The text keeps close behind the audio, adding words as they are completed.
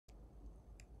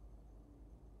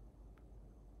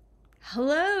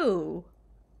Hello,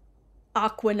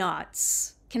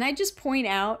 Aquanauts. Can I just point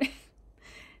out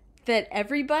that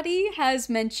everybody has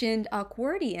mentioned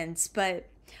Awkwardians, but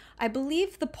I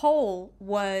believe the poll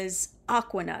was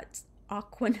Aquanuts.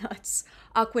 Aquanuts.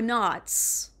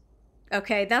 Aquanauts.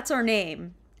 Okay, that's our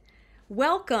name.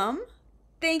 Welcome.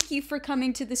 Thank you for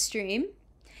coming to the stream.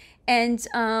 And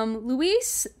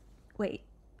Luis, wait,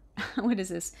 what is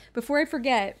this? Before I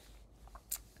forget,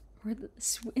 we're the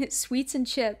sweets and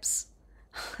chips.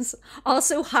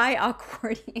 Also, hi,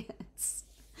 Awkwardians.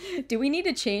 Do we need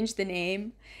to change the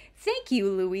name? Thank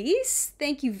you, Luis.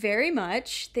 Thank you very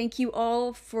much. Thank you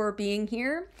all for being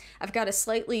here. I've got a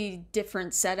slightly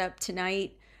different setup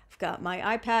tonight. I've got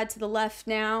my iPad to the left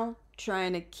now,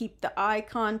 trying to keep the eye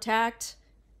contact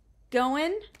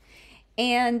going.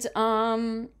 And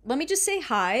let me just say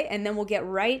hi, and then we'll get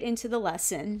right into the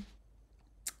lesson.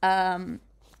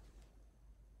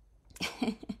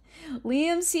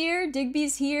 Liam's here,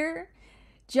 Digby's here,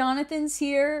 Jonathan's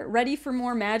here, ready for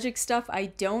more magic stuff I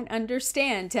don't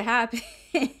understand to happen.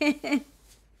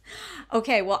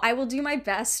 Okay, well, I will do my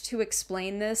best to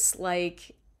explain this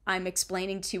like I'm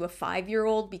explaining to a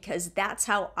 5-year-old because that's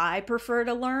how I prefer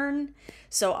to learn.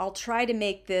 So I'll try to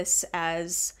make this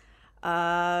as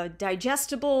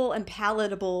digestible and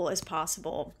palatable as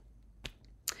possible.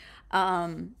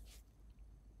 Let's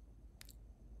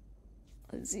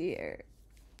see here.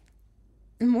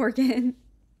 Morgan.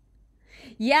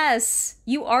 Yes,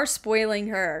 you are spoiling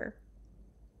her.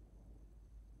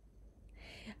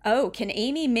 Oh, can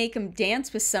Amy make him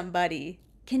dance with somebody?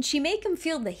 Can she make him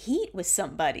feel the heat with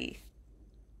somebody?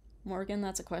 Morgan,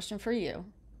 that's a question for you.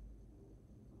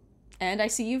 And I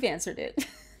see you've answered it.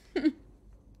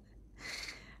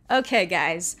 Okay,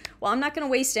 guys. Well, I'm not going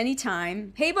to waste any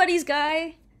time. Hey, buddies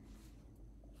guy.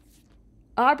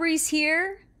 Aubrey's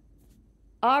here.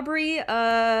 Aubrey,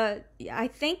 I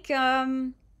think I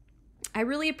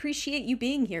really appreciate you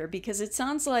being here because it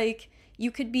sounds like you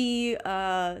could be,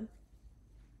 I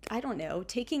don't know,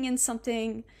 taking in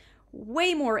something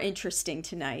way more interesting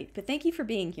tonight. But thank you for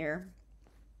being here.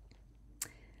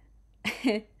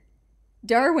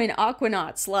 Darwin,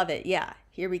 Aquanauts, love it. Yeah,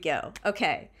 here we go.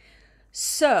 Okay,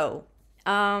 so,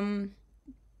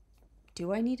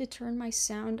 do I need to turn my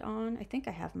sound on? I think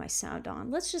I have my sound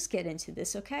on. Let's just get into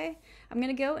this, okay? I'm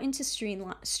going to go into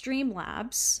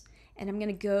Streamlabs, and I'm going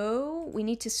to go... We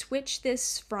need to switch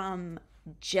this from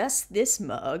just this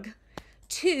mug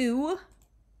to...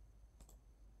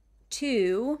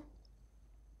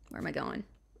 Where am I going?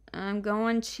 I'm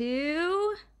going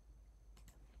to...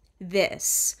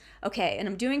 this. Okay, and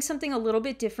I'm doing something a little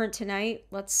bit different tonight.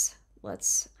 Let's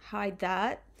hide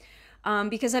that.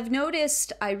 Because I've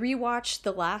noticed I rewatched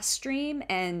the last stream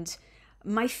and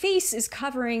my face is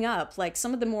covering up like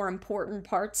some of the more important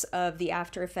parts of the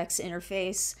After Effects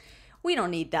interface. We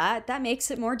don't need that. That makes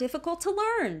it more difficult to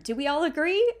learn. Do we all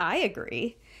agree? I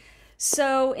agree.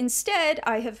 So instead,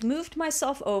 I have moved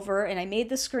myself over and I made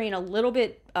the screen a little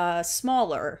bit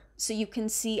smaller so you can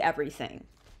see everything.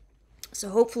 So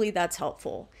hopefully that's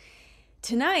helpful.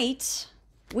 Tonight,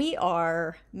 we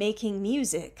are making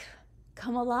music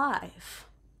come alive.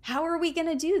 How are we going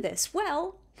to do this?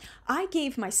 Well, I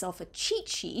gave myself a cheat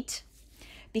sheet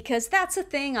because that's a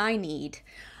thing I need.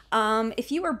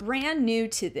 If you are brand new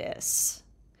to this,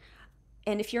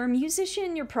 and if you're a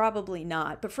musician, you're probably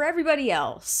not, but for everybody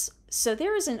else, so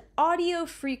there is an audio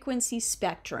frequency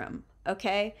spectrum,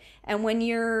 okay? And when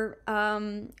you're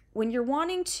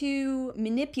wanting to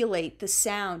manipulate the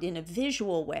sound in a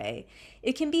visual way,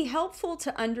 it can be helpful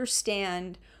to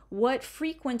understand what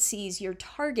frequencies you're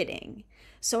targeting.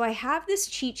 So I have this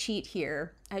cheat sheet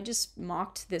here. I just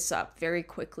mocked this up very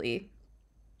quickly.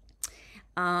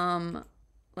 Let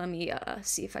me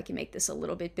see if I can make this a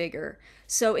little bit bigger.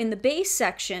 So in the bass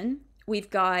section, we've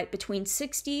got between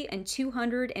 60 and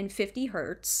 250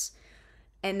 hertz.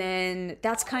 And then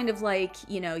that's kind of like,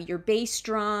 you know, your bass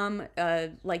drum,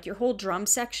 like your whole drum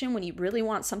section when you really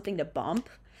want something to bump.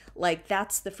 Like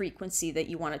that's the frequency that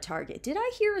you want to target. Did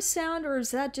I hear a sound or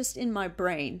is that just in my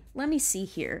brain? Let me see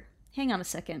here. Hang on a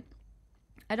second.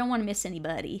 I don't want to miss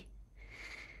anybody.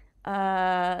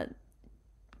 Go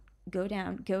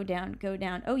down, go down, go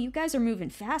down. Oh, you guys are moving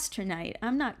fast tonight.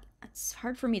 It's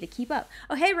hard for me to keep up.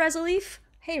 Oh, hey, Resolif.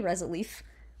 Hey, Resolif.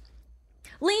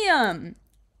 Liam,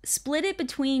 split it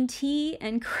between tea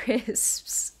and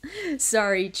crisps.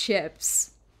 Sorry,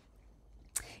 chips.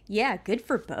 Yeah, good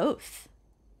for both.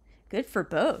 Good for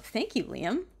both. Thank you,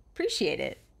 Liam. Appreciate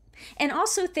it. And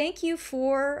also thank you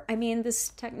for, I mean,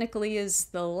 this technically is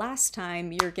the last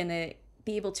time you're going to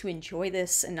be able to enjoy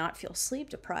this and not feel sleep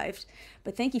deprived,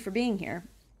 but thank you for being here.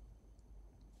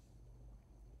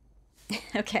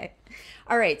 Okay.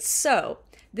 All right. So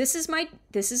this is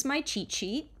my cheat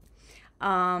sheet.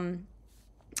 And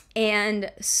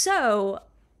so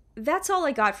that's all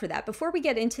I got for that. Before we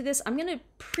get into this, I'm going to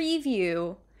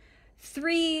preview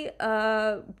 3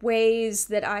 ways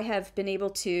that I have been able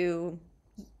to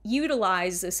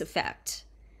utilize this effect.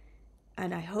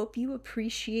 And I hope you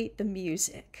appreciate the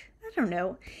music. I don't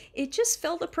know. It just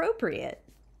felt appropriate.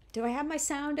 Do I have my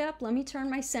sound up? Let me turn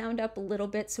my sound up a little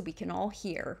bit so we can all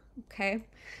hear. Okay.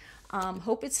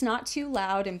 Hope it's not too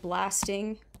loud and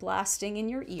blasting in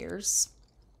your ears.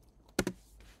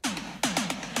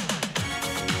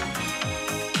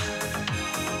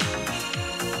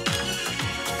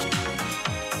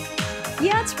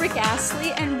 Yeah, it's Rick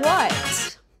Astley, and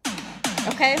what?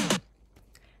 Okay?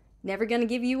 Never gonna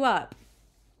give you up.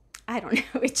 I don't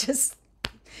know, it just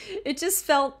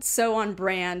felt so on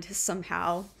brand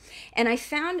somehow. And I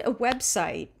found a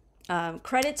website,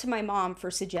 credit to my mom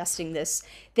for suggesting this.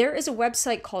 There is a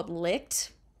website called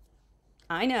Licked.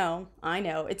 I know,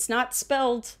 it's not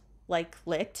spelled like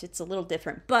licked, it's a little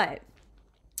different, but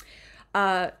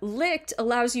Licked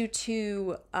allows you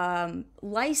to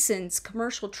license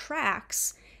commercial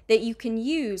tracks that you can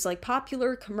use, like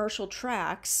popular commercial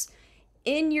tracks,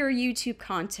 in your YouTube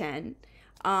content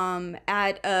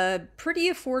at a pretty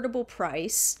affordable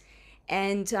price,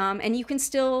 and you can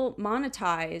still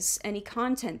monetize any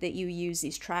content that you use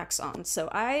these tracks on. So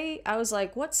I was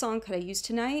like, what song could I use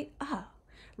tonight? Oh,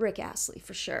 Rick Astley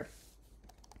for sure.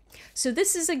 So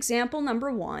this is example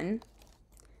number 1.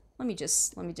 Let me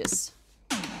just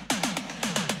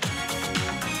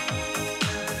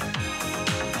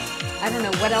I don't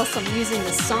know what else I'm using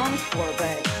this song for,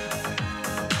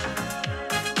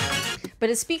 but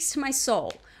it speaks to my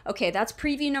soul. Okay, that's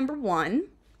preview number 1.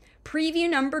 Preview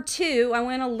number 2, I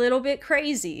went a little bit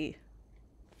crazy.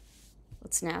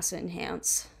 Let's NASA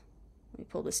enhance. Let me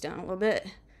pull this down a little bit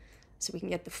so we can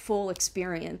get the full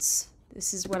experience.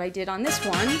 This is what I did on this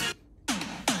one.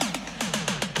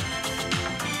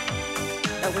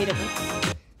 Oh, wait a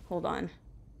minute. Hold on.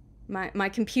 My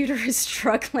computer is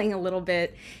struggling a little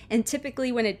bit, and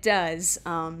typically when it does,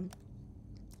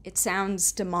 it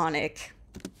sounds demonic.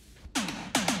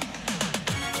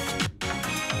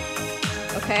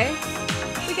 Okay,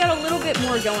 we got a little bit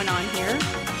more going on here.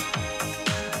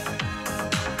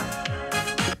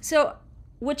 So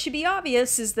what should be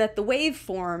obvious is that the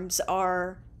waveforms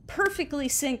are perfectly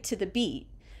synced to the beat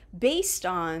based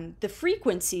on the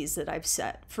frequencies that I've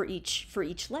set for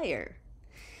each layer.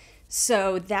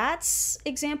 So that's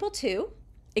example 2.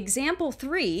 Example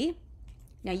 3,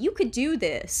 now you could do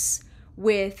this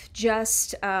with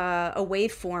just a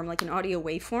waveform, like an audio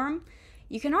waveform.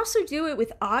 You can also do it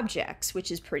with objects,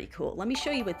 which is pretty cool. Let me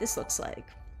show you what this looks like.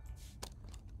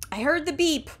 I heard the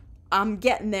beep. I'm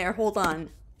getting there. Hold on.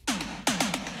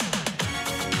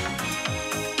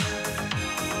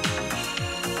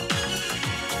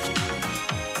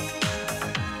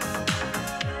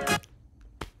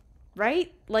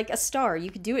 Right? Like a star.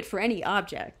 You could do it for any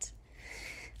object.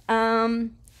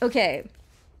 Okay.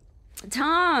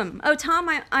 Tom. Oh, Tom,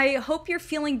 I hope you're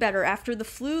feeling better after the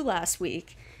flu last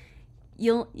week.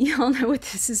 You'll know what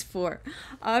this is for.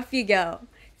 Off you go.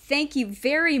 Thank you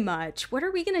very much. What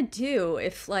are we gonna do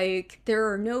if, like, there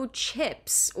are no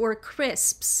chips or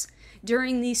crisps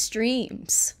during these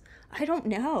streams? I don't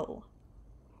know.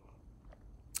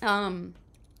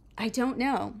 I don't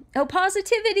know. Oh,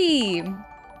 positivity.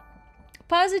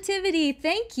 Positivity,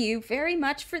 thank you very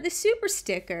much for the super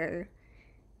sticker.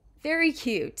 Very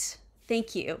cute.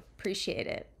 Thank you. Appreciate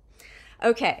it.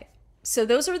 Okay, so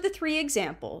those are the 3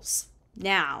 examples.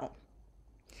 Now,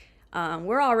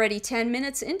 we're already 10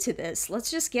 minutes into this. Let's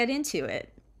just get into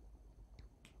it.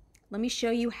 Let me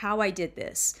show you how I did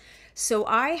this. So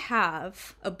I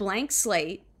have a blank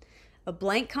slate, a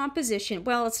blank composition.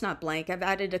 Well, it's not blank. I've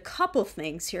added a couple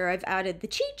things here. I've added the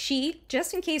cheat sheet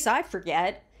just in case I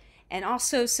forget, and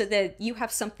also so that you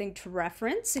have something to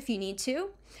reference if you need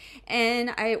to.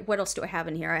 And what else do I have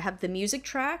in here? I have the music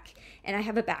track and I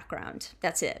have a background.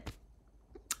 That's it.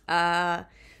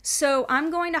 So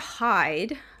I'm going to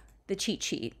hide the cheat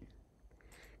sheet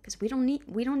because we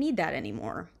don't need that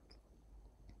anymore.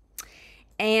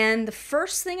 And the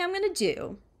first thing I'm going to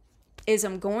do is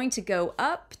I'm going to go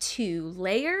up to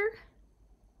Layer,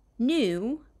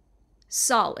 New,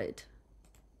 Solid.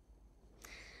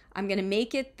 I'm going to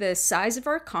make it the size of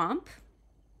our comp,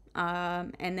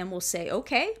 and then we'll say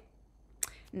OK.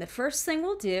 And the first thing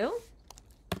we'll do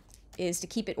is to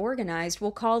keep it organized.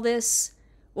 We'll call this,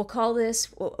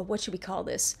 what should we call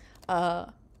this?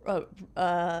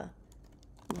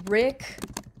 Rick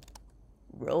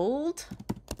rolled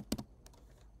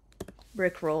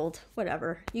rickrolled,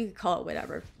 whatever. You could call it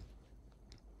whatever.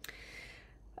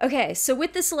 Okay, so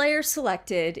with this layer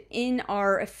selected in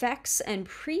our effects and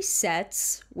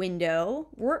presets window,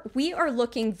 we are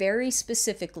looking very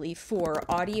specifically for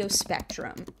audio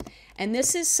spectrum. And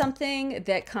this is something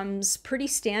that comes pretty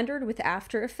standard with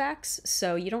After Effects,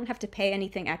 so you don't have to pay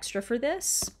anything extra for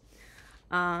this.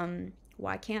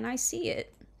 Why can't I see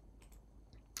it?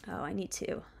 Oh, I need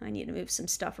to move some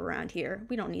stuff around here.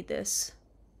 We don't need this.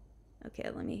 Okay,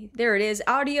 there it is,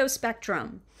 audio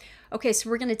spectrum. Okay, so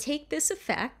we're gonna take this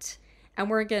effect and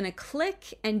we're gonna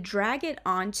click and drag it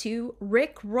onto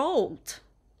rickrolled.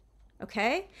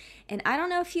 Okay, and I don't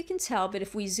know if you can tell, but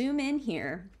if we zoom in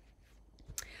here,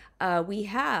 we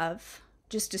have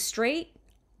just a straight,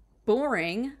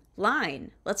 boring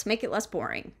line. Let's make it less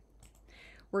boring.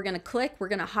 We're gonna click, we're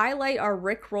gonna highlight our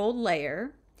rickrolled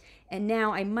layer. And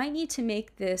now I might need to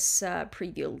make this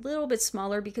preview a little bit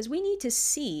smaller because we need to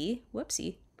see,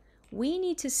 whoopsie, we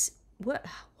need to, what,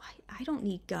 I don't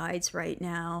need guides right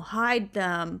now. Hide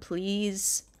them,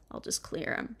 please. I'll just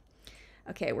clear them.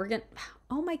 Okay, we're gonna,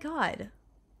 oh my God.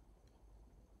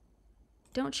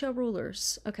 Don't show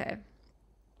rulers, okay.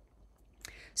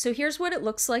 So here's what it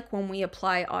looks like when we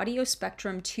apply audio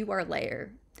spectrum to our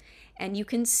layer. And you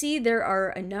can see there are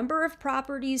a number of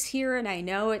properties here, and I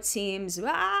know it seems,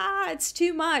 it's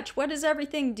too much. What does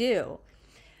everything do?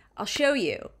 I'll show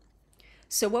you.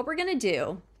 So what we're gonna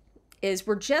do is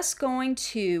we're just going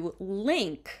to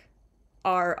link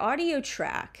our audio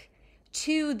track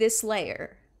to this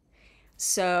layer.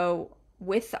 So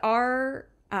with our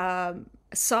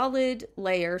solid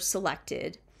layer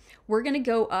selected, we're gonna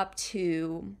go up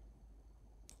to,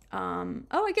 oh,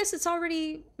 I guess it's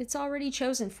already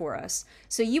chosen for us.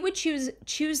 So you would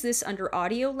choose this under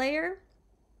audio layer,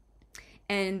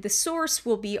 and the source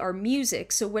will be our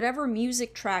music. So whatever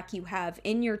music track you have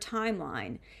in your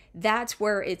timeline, that's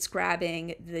where it's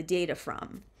grabbing the data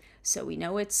from. So we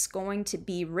know it's going to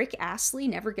be Rick Astley,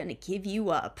 Never Gonna Give You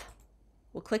Up.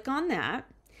 We'll click on that,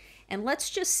 and let's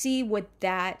just see what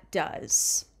that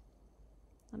does.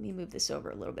 Let me move this over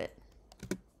a little bit.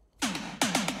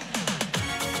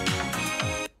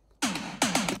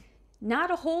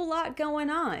 Not a whole lot going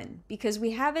on because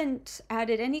we haven't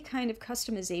added any kind of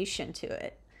customization to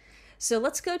it. So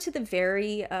let's go to the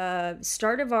very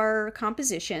start of our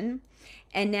composition.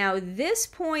 And now this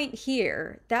point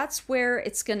here, that's where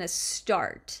it's gonna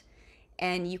start.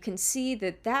 And you can see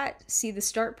see the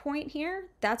start point here?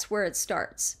 That's where it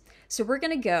starts. So we're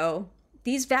gonna go,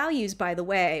 these values, by the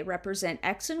way, represent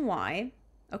X and Y.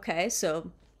 Okay, so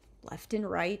left and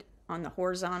right on the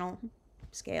horizontal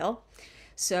scale.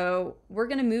 So we're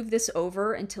gonna move this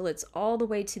over until it's all the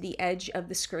way to the edge of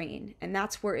the screen, and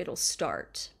that's where it'll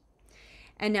start.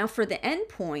 And now for the end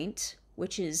point,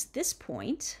 which is this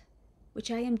point, which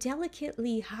I am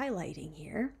delicately highlighting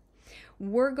here,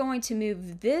 we're going to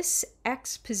move this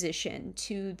X position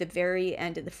to the very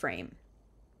end of the frame.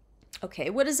 Okay,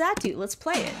 what does that do? Let's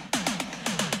play it.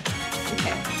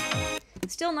 Okay,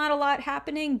 still not a lot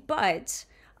happening, but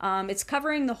it's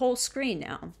covering the whole screen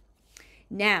now.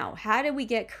 Now, how do we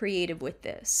get creative with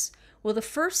this? Well, the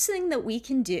first thing that we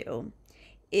can do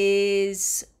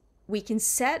is we can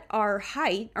set our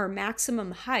height, our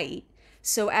maximum height.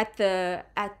 So at the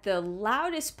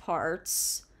loudest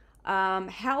parts,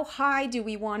 how high do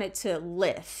we want it to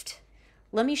lift?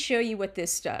 Let me show you what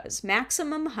this does.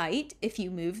 Maximum height, if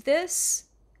you move this,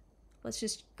 let's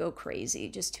just go crazy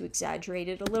just to exaggerate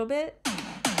it a little bit.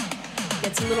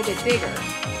 Gets a little bit bigger.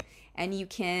 And you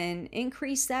can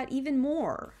increase that even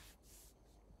more,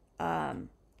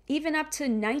 even up to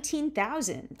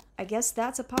 19,000. I guess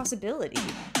that's a possibility.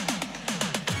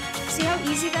 See how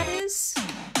easy that is?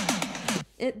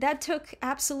 That took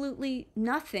absolutely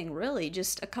nothing, really,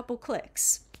 just a couple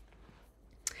clicks.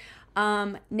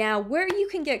 Now, where you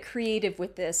can get creative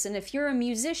with this, and if you're a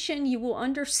musician, you will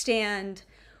understand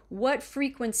what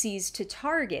frequencies to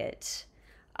target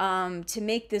to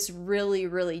make this really,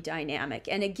 really dynamic.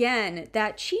 And again,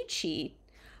 that cheat sheet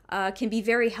can be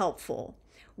very helpful.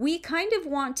 We kind of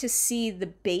want to see the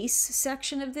bass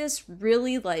section of this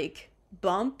really like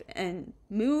bump and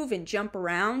move and jump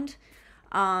around.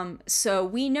 So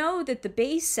we know that the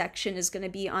bass section is going to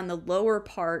be on the lower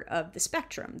part of the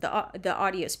spectrum, the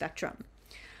audio spectrum.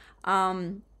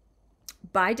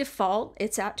 By default,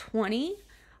 it's at 20.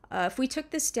 If we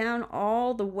took this down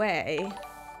all the way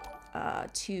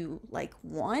to like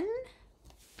 1.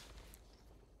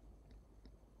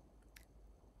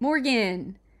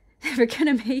 Morgan, never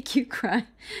gonna make you cry.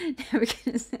 Never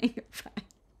gonna say goodbye.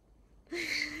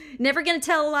 Never gonna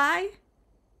tell a lie?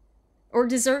 Or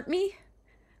desert me?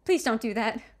 Please don't do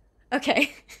that.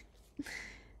 Okay.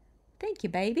 Thank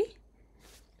Thank you, baby.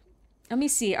 Let me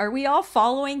see. Are we all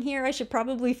following here? I should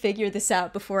probably figure this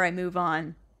out before I move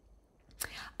on.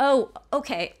 Oh,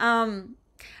 okay.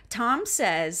 Tom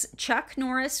says Chuck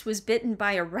Norris was bitten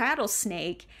by a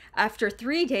rattlesnake after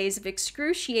 3 days of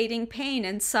excruciating pain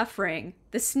and suffering.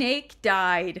 The snake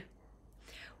died.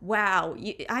 Wow,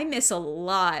 I miss a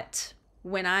lot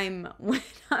when I'm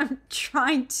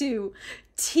trying to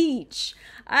teach.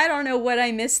 I don't know what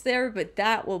I missed there, but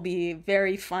that will be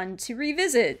very fun to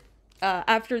revisit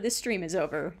after this stream is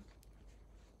over.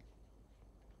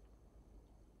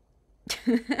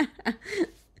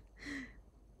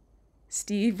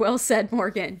 Steve, well said,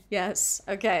 Morgan. Yes,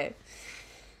 okay.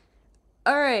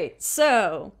 All right,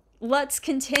 so let's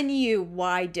continue.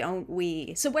 Why don't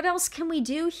we? So what else can we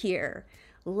do here?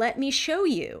 Let me show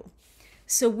you.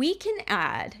 So we can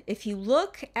add, if you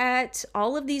look at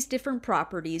all of these different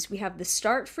properties, we have the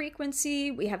start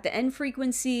frequency, we have the end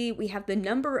frequency, we have the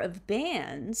number of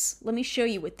bands. Let me show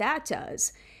you what that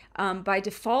does. By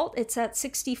default, it's at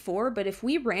 64, but if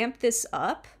we ramp this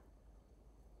up,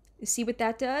 you see what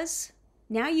that does?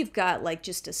 Now you've got like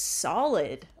just a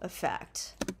solid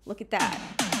effect. Look at that.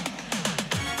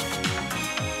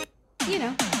 You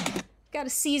know, got to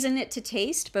season it to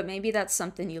taste, but maybe that's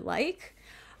something you like.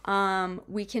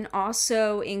 We can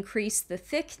also increase the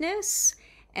thickness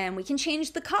and we can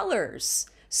change the colors.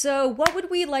 So what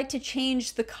would we like to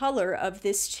change the color of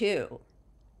this to?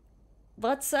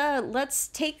 Let's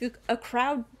take a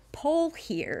crowd poll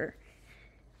here.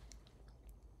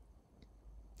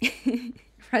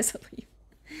 Resolute.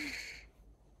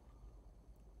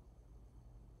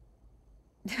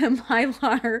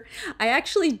 Mylar, I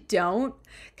actually don't,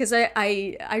 because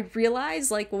I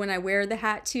realize like when I wear the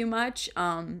hat too much,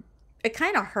 it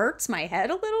kind of hurts my head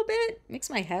a little bit, makes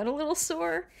my head a little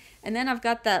sore, and then I've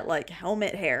got that like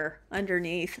helmet hair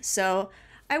underneath, so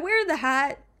I wear the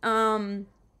hat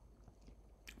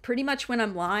pretty much when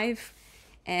I'm live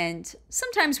and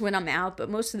sometimes when I'm out, but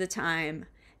most of the time,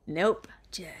 nope,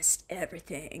 just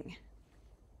everything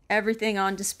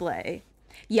on display.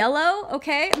 Yellow,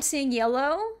 okay, I'm seeing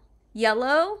yellow.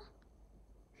 Yellow.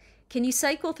 Can you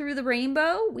cycle through the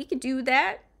rainbow? We could do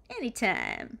that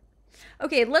anytime.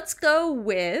 Okay, let's go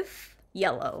with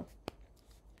yellow.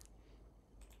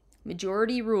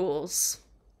 Majority rules.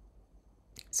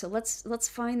 So let's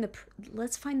find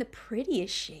the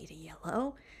prettiest shade of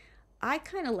yellow. I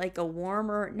kind of like a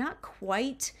warmer, not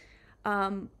quite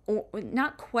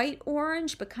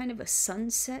orange, but kind of a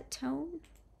sunset tone.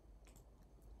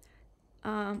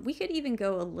 We could even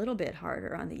go a little bit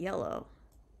harder on the yellow.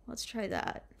 Let's try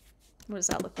that. What does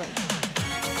that look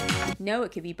like? No,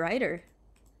 it could be brighter.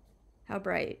 How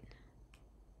bright?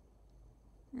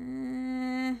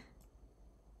 Do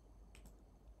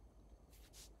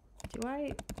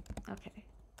I? Okay,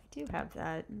 I do have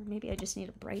that. Maybe I just need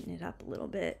to brighten it up a little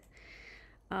bit.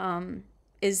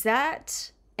 Is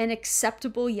that an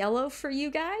acceptable yellow for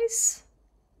you guys?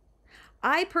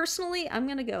 I personally, I'm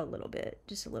going to go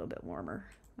just a little bit warmer,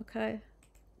 okay?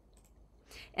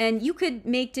 And you could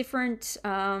make different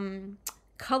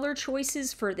color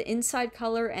choices for the inside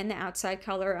color and the outside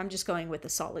color. I'm just going with the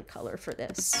solid color for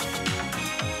this.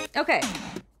 Okay.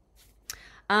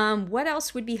 What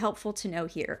else would be helpful to know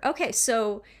here? Okay,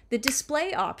 so the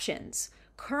display options.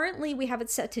 Currently, we have it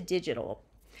set to digital,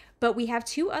 but we have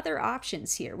two other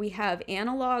options here. We have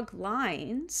analog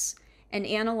lines and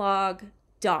analog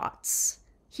dots.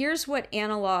 Here's what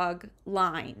analog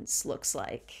lines looks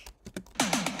like.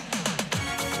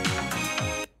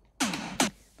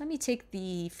 Let me take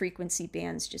the frequency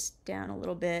bands just down a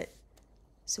little bit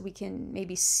so we can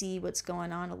maybe see what's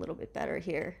going on a little bit better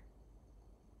here.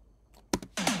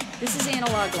 This is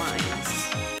analog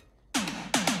lines.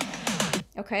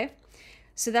 Okay,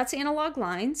 so that's analog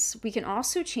lines. We can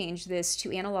also change this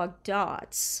to analog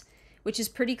dots, which is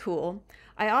pretty cool.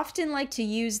 I often like to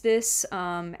use this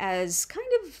as kind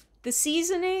of the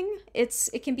seasoning. It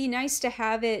can be nice to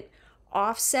have it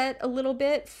offset a little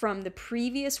bit from the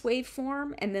previous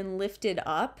waveform and then lifted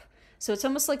up. So it's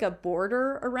almost like a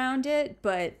border around it,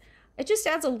 but it just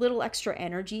adds a little extra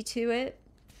energy to it.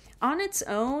 On its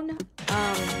own,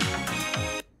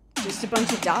 just a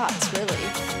bunch of dots, really.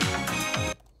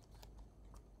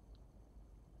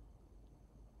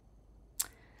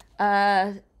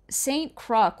 Saint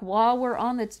Croc, while we're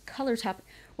on the color topic,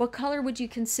 what color would you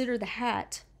consider the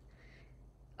hat?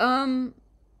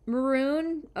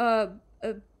 Maroon,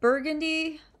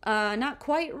 burgundy, not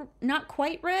quite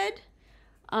red,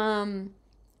 a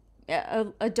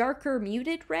darker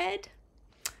muted red.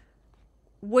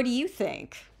 What do you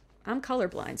think? I'm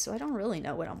colorblind, so I don't really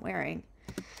know what I'm wearing.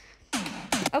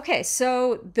 Okay,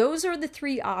 so those are the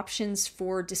three options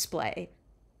for display.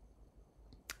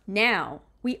 Now,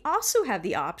 we also have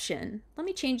the option, let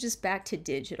me change this back to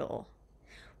digital.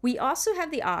 We also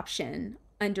have the option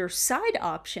under side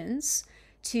options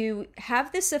to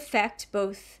have this affect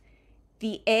both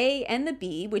the A and the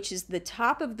B, which is the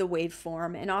top of the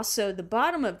waveform, and also the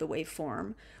bottom of the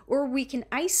waveform, or we can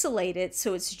isolate it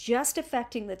so it's just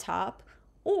affecting the top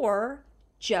or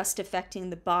just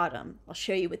affecting the bottom. I'll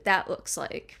show you what that looks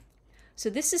like. So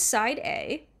this is side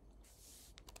A.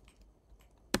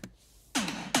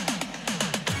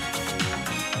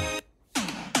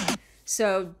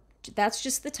 So that's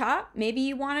just the top. Maybe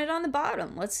you want it on the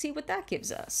bottom. Let's see what that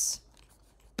gives us.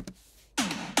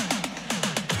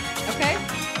 Okay,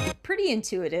 pretty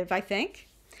intuitive, I think.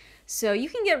 So you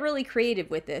can get really creative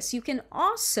with this. You can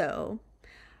also,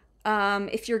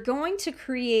 if you're going to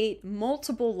create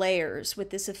multiple layers with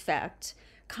this effect,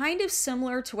 kind of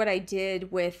similar to what I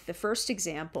did with the first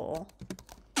example,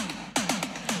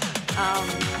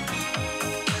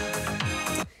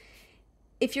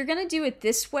 if you're going to do it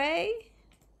this way,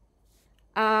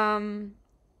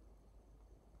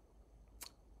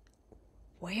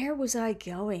 where was I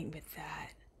going with that?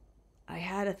 I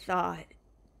had a thought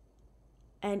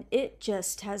and it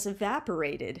just has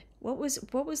evaporated. What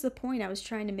was the point I was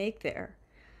trying to make there?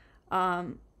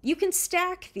 You can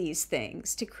stack these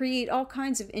things to create all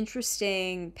kinds of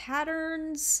interesting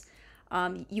patterns.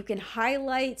 You can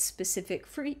highlight specific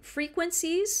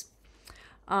frequencies.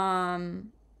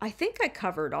 I think I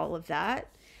covered all of that.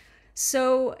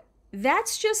 So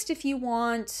that's just if you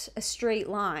want a straight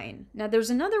line. Now there's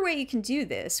another way you can do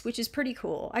this, which is pretty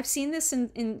cool. I've seen this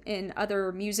in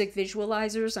other music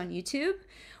visualizers on YouTube,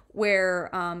 where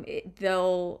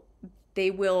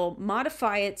they will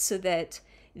modify it so that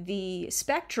the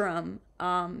spectrum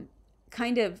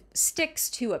kind of sticks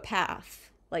to a path,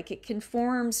 like it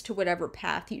conforms to whatever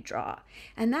path you draw.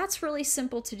 And that's really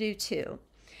simple to do too.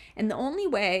 And the only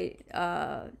way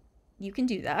you can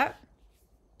do that,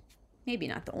 maybe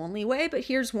not the only way, but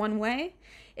here's one way.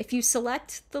 If you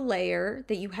select the layer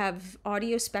that you have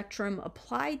audio spectrum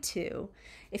applied to,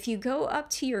 if you go up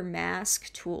to your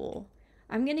mask tool,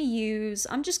 I'm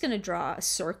just going to draw a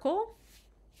circle,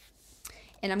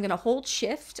 and I'm going to hold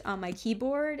shift on my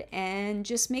keyboard and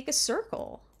just make a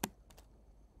circle.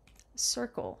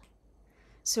 Circle.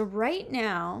 So right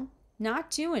now, not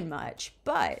doing much,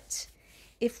 but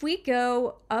if we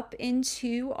go up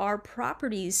into our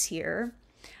properties here,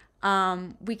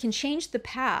 we can change the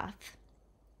path.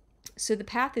 So the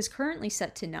path is currently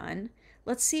set to none.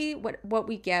 Let's see what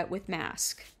we get with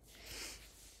mask.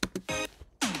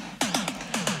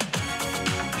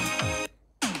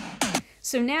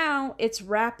 So now it's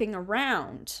wrapping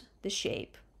around the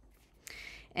shape.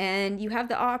 And you have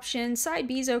the option, side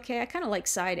B is okay. I kind of like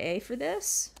side A for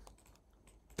this.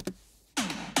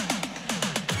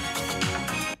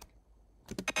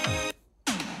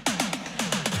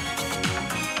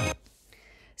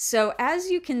 So as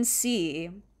you can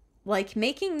see, like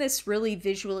making this really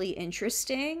visually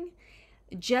interesting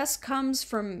just comes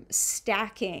from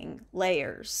stacking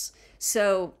layers.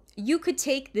 So you could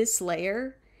take this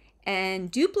layer and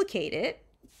duplicate it.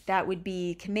 That would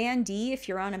be Command D if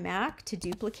you're on a Mac to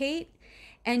duplicate.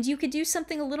 And you could do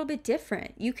something a little bit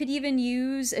different. You could even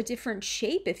use a different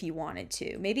shape if you wanted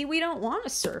to. Maybe we don't want a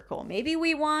circle. Maybe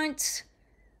we want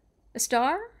a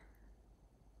star,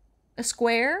 a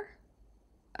square.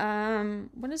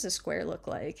 What does a square look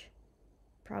like?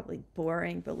 Probably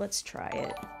boring, but let's try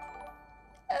it.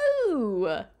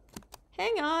 Oh,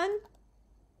 hang on.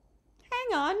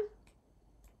 Hang on.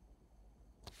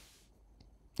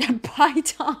 Bye,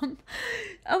 Tom.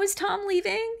 Oh, is Tom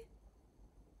leaving?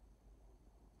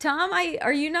 Tom,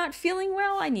 are you not feeling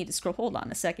well? I need to scroll. Hold on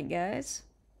a second, guys.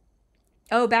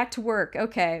 Oh, back to work.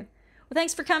 Okay. Well,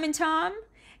 thanks for coming, Tom.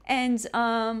 And,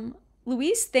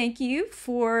 Luis, thank you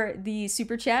for the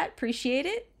super chat. Appreciate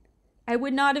it. I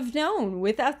would not have known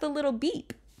without the little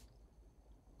beep.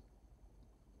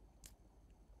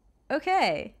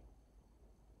 Okay.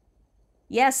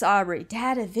 Yes, Aubrey.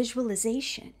 Data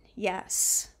visualization.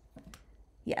 Yes.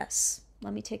 Yes.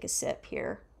 Let me take a sip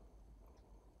here.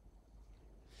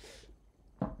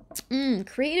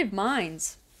 Creative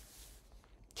minds.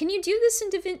 Can you do this in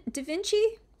DaVinci?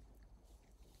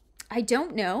 I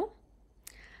don't know.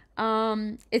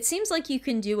 It seems like you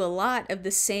can do a lot of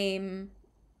the same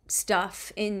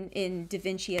stuff in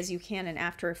DaVinci as you can in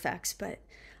After Effects, but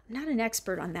I'm not an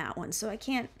expert on that one, so I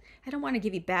don't want to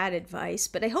give you bad advice,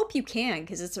 but I hope you can,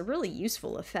 because it's a really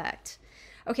useful effect.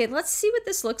 Okay, let's see what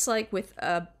this looks like with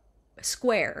a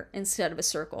square instead of a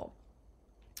circle.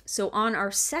 So on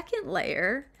our second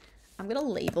layer, I'm going to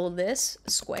label this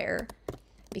square,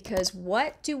 because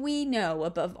what do we know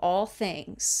above all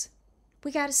things?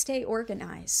 We got to stay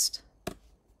organized.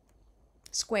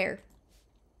 Square.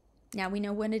 Now we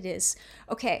know what it is.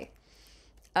 Okay.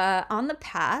 On the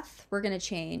path, we're going to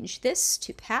change this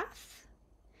to path.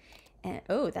 And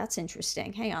oh, that's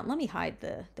interesting. Hang on, let me hide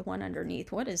the one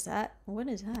underneath. What is that? What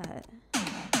is that?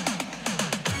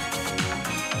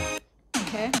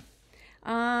 Okay.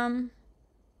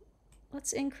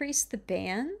 Let's increase the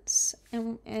bands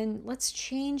and let's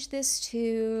change this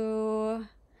to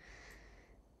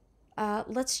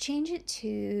let's change it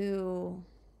to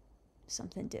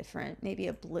something different, maybe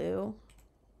a blue.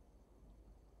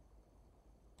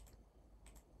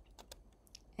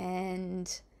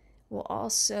 And we'll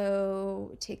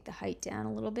also take the height down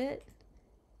a little bit,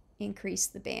 increase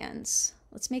the bands.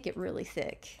 Let's make it really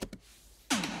thick.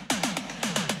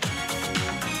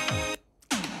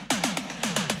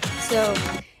 So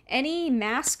any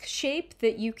mask shape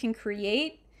that you can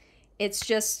create, it's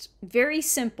just very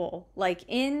simple. Like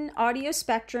in Audio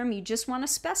Spectrum, you just want to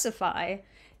specify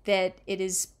that it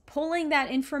is pulling that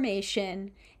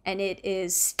information and it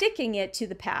is sticking it to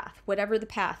the path, whatever the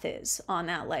path is on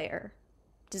that layer.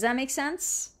 Does that make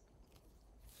sense?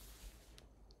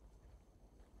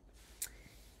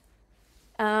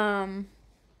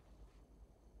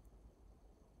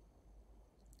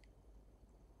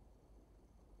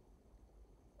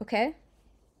 Okay.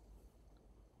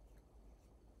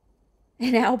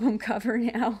 An album cover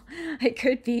now. It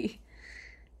could be.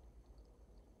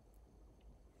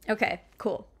 Okay,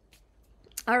 cool.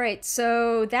 All right,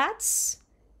 so that's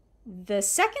the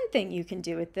second thing you can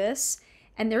do with this.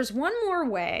 And there's one more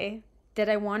way that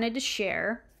I wanted to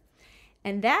share,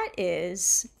 and that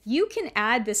is you can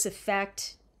add this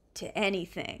effect to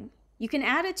anything. You can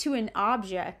add it to an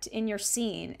object in your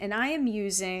scene, and I am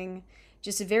using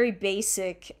just a very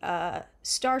basic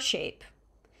star shape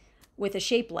with a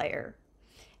shape layer.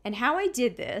 And how I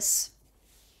did this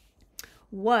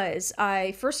was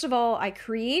first of all, I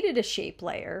created a shape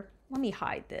layer. Let me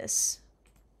hide this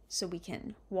so we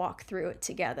can walk through it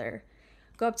together.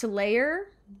 Go up to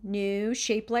Layer, New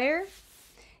Shape Layer,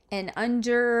 and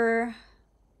under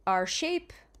our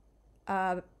shape,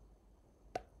 there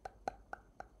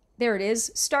it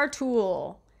is, Star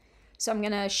Tool. So I'm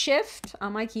gonna Shift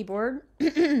on my keyboard,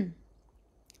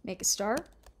 make a star,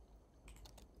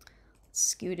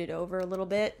 scoot it over a little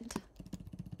bit.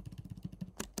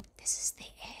 This is the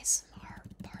ASMR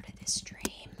part of this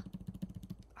stream.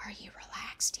 Are you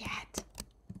relaxed yet?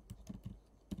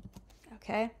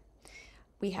 Okay,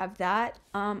 we have that.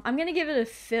 I'm gonna give it a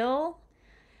fill.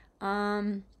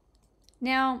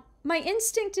 Now my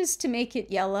instinct is to make it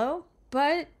yellow,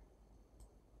 but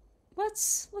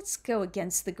let's go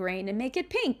against the grain and make it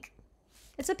pink.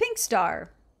 It's a pink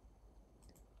star.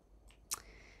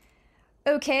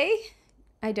 Okay,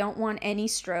 I don't want any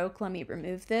stroke. Let me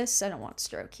remove this. I don't want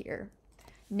stroke here.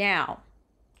 Now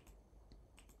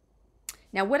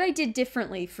what I did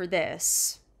differently for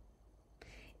this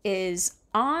is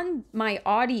on my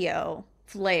audio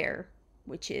layer,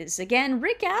 which is, again,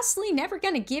 Rick Astley, never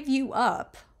gonna give you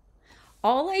up.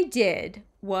 All I did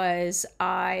was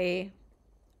I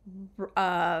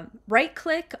right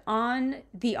click on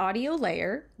the audio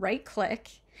layer, right click,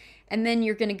 and then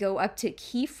you're going to go up to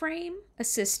Keyframe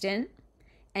Assistant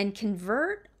and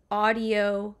convert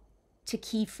audio to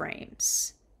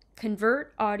keyframes.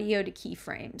 Convert audio to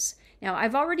keyframes. Now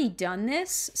I've already done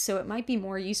this, so it might be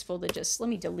more useful to just, let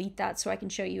me delete that so I can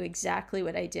show you exactly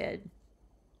what I did.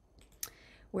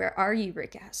 Where are you,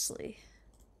 Rick Astley?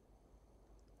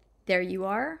 There you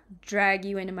are. Drag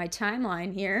you into my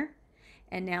timeline here.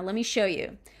 And now let me show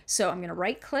you. So I'm going to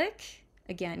right click,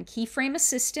 again, Keyframe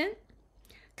Assistant,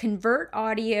 convert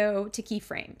audio to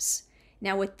keyframes.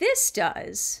 Now what this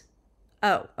does,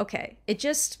 oh, okay, it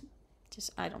just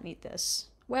I don't need this.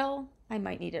 Well, I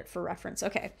might need it for reference.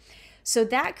 Okay, so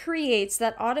that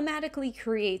automatically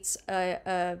creates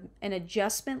an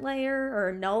adjustment layer or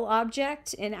a null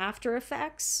object in After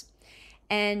Effects.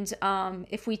 And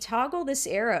if we toggle this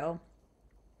arrow,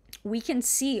 we can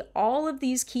see all of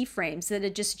these keyframes that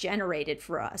it just generated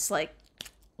for us, like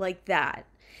that.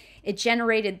 It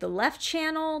generated the left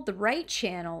channel, the right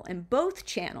channel, and both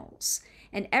channels.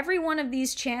 And every one of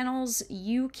these channels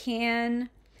you can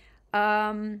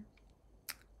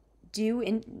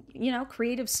do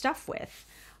creative stuff with.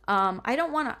 I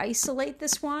don't want to isolate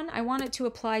this one. I want it to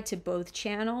apply to both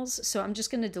channels. So I'm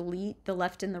just going to delete the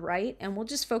left and the right, and we'll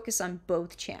just focus on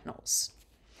both channels.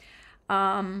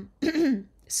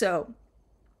 So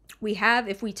we have,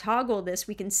 if we toggle this,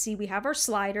 we can see we have our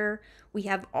slider. We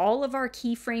have all of our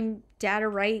keyframe data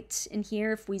right in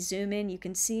here. If we zoom in, you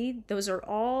can see those are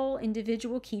all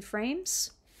individual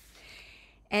keyframes.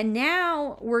 And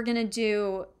now we're going to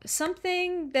do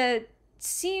something that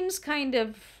seems kind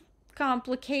of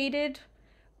complicated,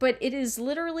 but it is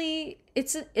literally,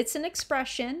 it's an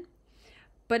expression,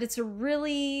 but it's a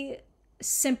really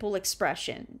simple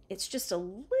expression. It's just a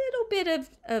little bit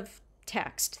of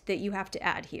text that you have to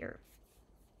add here.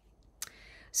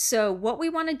 So what we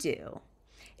want to do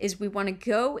is we want to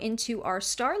go into our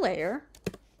star layer,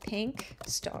 pink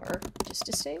star, just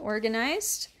to stay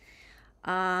organized.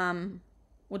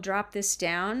 We'll drop this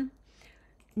down.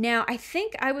 Now, I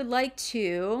think I would like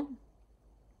to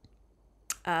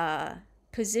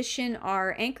position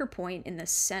our anchor point in the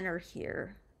center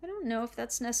here. I don't know if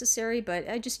that's necessary, but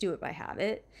I just do it by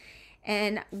habit.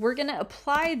 And we're going to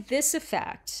apply this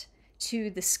effect to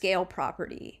the scale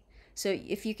property. So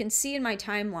if you can see in my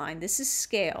timeline, this is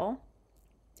scale,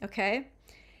 okay?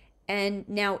 And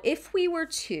now if we were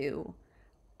to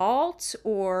Alt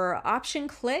or Option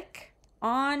click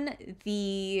on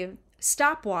the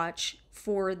stopwatch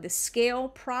for the scale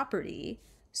property,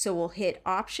 so we'll hit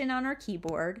Option on our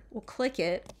keyboard, we'll click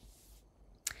it,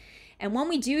 and when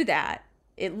we do that,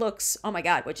 it looks, oh my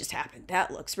God, what just happened?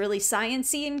 That looks really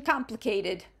sciencey and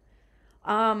complicated.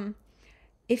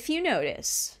 If you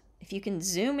notice, if you can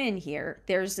zoom in here,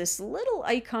 there's this little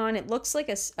icon. It looks like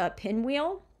a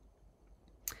pinwheel.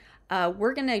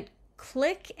 We're going to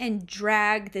click and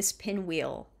drag this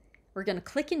pinwheel. We're going to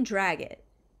click and drag it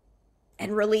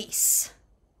and release.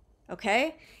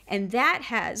 Okay? And that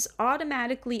has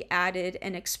automatically added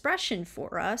an expression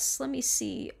for us. Let me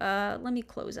see. Let me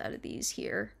close out of these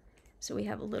here so we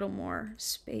have a little more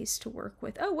space to work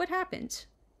with. Oh, what happened?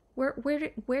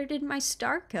 Where did my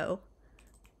star go?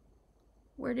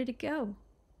 Where did it go?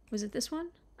 Was it this one?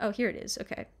 Oh, here it is.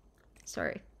 Okay.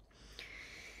 Sorry.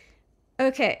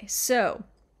 Okay, so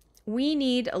we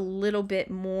need a little bit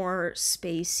more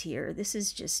space here. This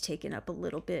is just taking up a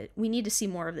little bit. We need to see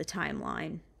more of the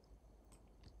timeline.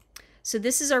 So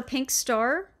this is our pink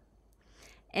star.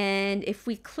 And if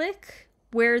we click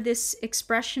where this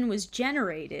expression was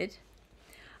generated,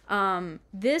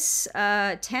 this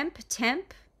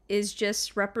temp is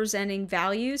just representing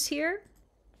values here.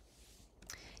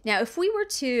 Now, if we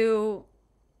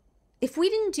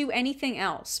didn't do anything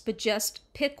else but just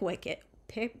whip it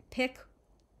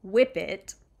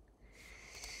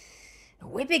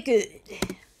good.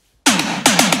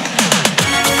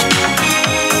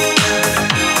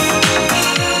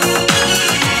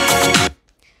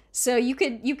 So you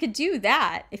could do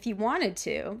that if you wanted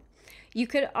to. You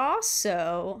could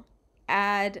also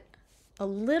add a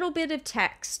little bit of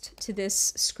text to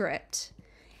this script.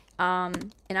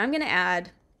 And I'm going to add,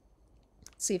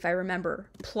 let's see if I remember,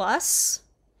 plus,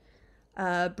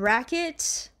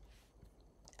 bracket,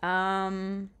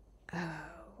 oh,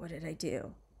 what did I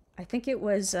do? I think it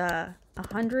was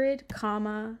 100,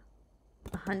 comma,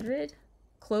 100,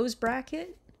 close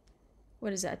bracket.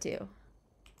 What does that do?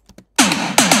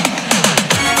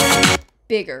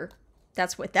 Bigger.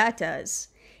 That's what that does.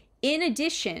 In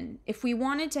addition, if we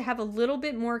wanted to have a little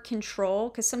bit more control,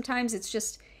 because sometimes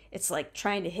it's like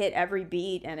trying to hit every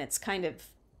beat and it's kind of,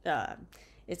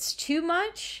 it's too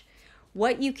much.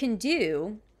 What you can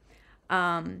do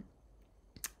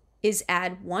is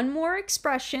add one more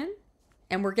expression,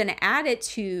 and we're going to add it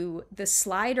to the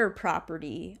slider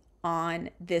property on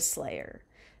this layer.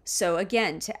 So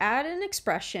again, to add an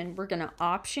expression, we're going to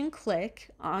Option click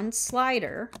on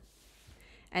slider,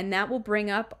 and that will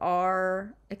bring up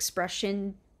our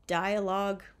expression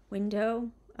dialog window,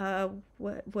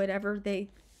 whatever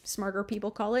smarter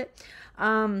people call it.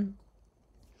 And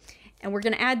we're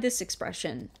going to add this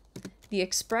expression. The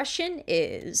expression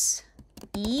is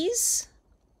ease,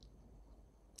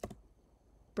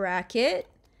 bracket,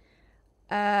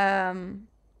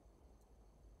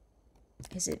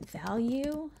 is it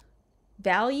value,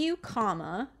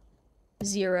 comma,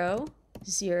 0,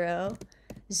 0,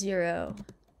 0,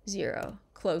 0.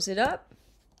 Close it up.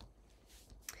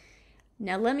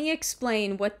 Now let me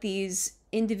explain what these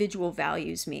individual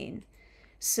values mean.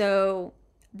 So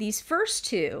these first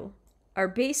two are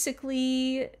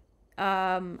basically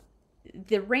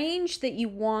the range that you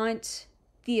want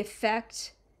the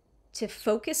effect to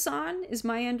focus on, is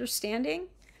my understanding.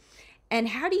 And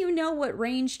how do you know what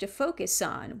range to focus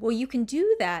on? Well, you can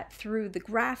do that through the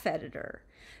graph editor.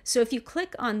 So if you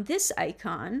click on this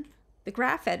icon, the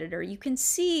graph editor, you can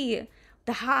see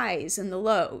the highs and the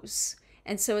lows.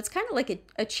 And so it's kind of like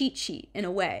a cheat sheet in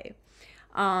a way.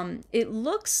 It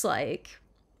looks like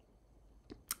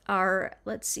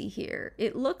let's see here.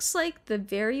 It looks like the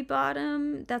very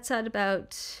bottom, that's at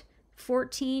about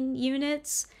 14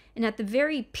 units. And at the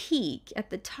very peak, at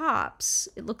the tops,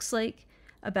 it looks like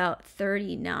about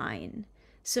 39.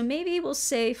 So maybe we'll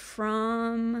say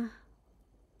from,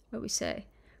 what do we say,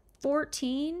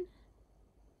 14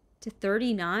 to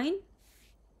 39.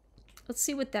 Let's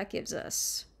see what that gives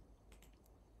us.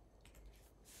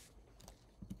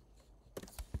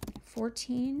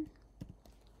 14,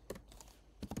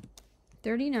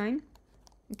 39.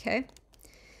 Okay.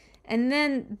 And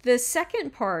then the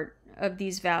second part of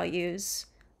these values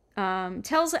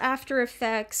tells After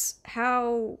Effects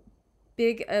how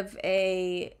big of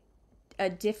a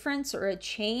difference or a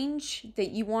change that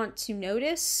you want to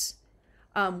notice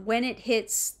when it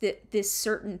hits this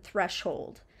certain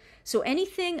threshold. So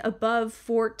anything above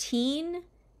 14,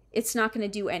 it's not going to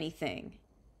do anything.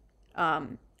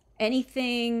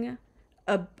 Anything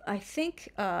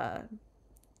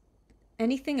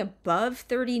anything above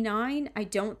 39, I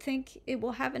don't think it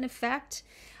will have an effect.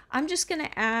 I'm just going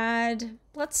to add,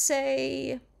 let's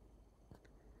say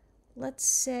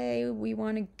we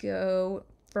want to go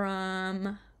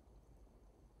from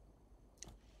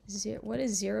what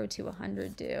does 0 to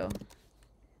 100 do?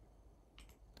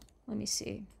 Let me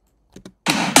see.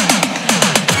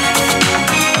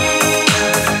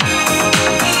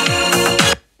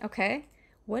 Okay,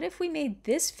 what if we made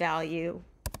this value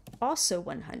also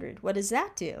 100? What does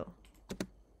that do?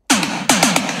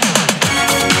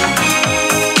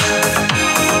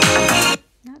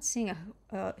 Not seeing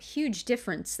a huge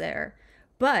difference there,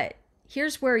 but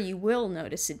here's where you will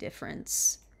notice a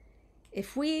difference.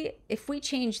 If we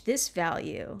change this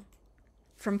value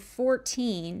from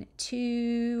 14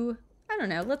 to, I don't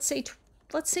know, let's say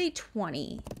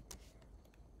 20,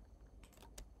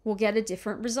 we'll get a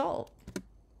different result.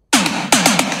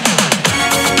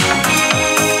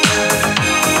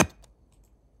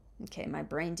 Okay, my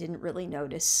brain didn't really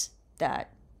notice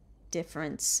that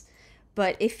difference.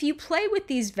 But if you play with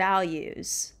these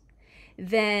values,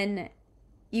 then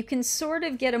you can sort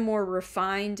of get a more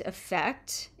refined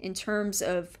effect in terms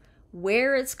of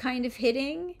where it's kind of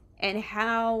hitting and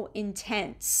how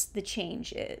intense the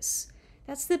change is.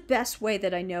 That's the best way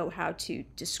that I know how to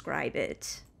describe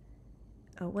it.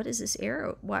 Oh, what is this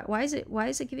error? Why is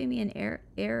it giving me an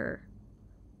error?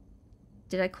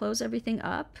 Did I close everything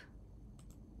up?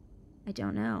 I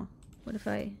don't know. What if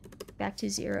I back to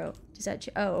 0? Does that,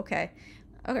 oh, okay.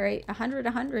 All right, 100,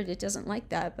 100, it doesn't like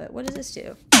that, but what does this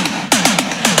do?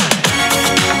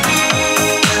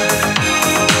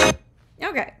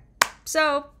 Okay,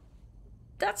 so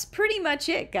that's pretty much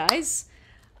it, guys.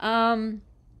 All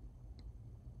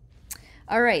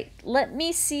right, let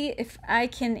me see if I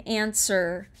can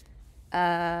answer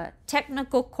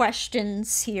technical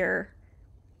questions here.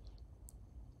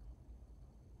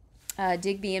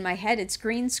 Digby, in my head, it's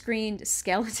green screened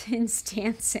skeletons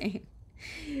dancing.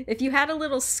 If you had a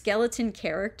little skeleton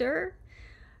character,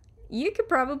 you could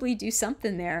probably do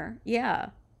something there. Yeah.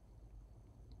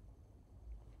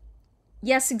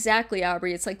 Yes, exactly,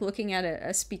 Aubrey. It's like looking at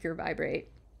a speaker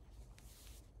vibrate.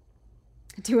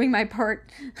 Doing my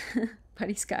part,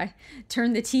 Buddy Sky.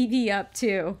 Turn the TV up,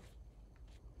 too.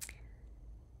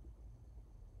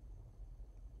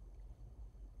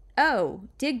 Oh,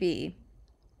 Digby.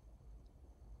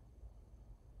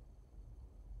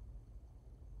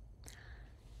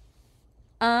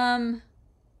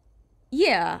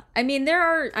 Yeah, I mean,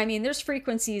 there's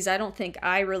frequencies I don't think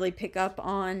I really pick up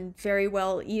on very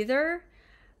well either.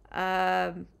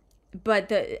 But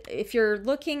if you're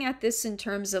looking at this in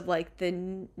terms of like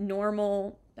the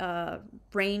normal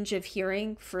range of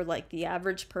hearing for like the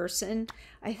average person,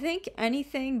 I think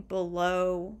anything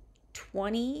below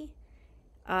 20,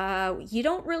 you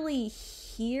don't really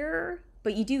hear,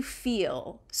 but you do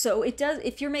feel. So it does,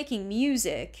 if you're making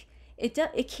music,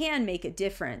 it can make a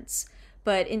difference.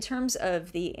 But in terms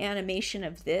of the animation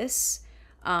of this,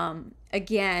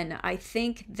 again, I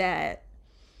think that,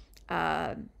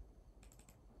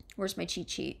 where's my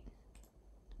cheat sheet?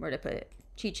 Where'd I put it?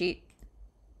 Cheat sheet.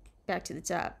 Back to the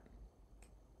top.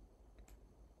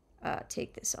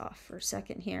 Take this off for a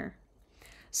second here.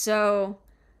 So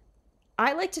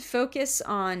I like to focus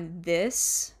on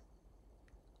this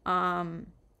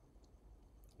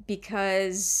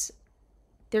because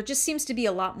there just seems to be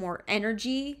a lot more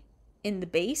energy in the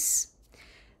bass.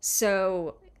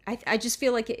 So I just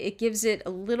feel like it gives it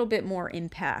a little bit more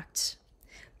impact.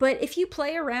 But if you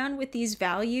play around with these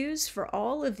values for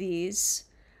all of these,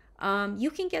 you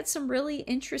can get some really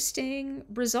interesting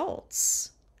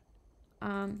results.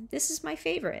 This is my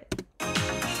favorite.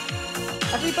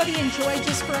 Everybody enjoy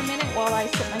just for a minute while I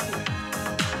set my feet.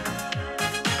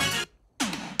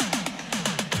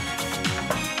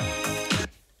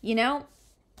 You know,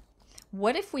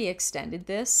 what if we extended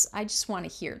this? I just want to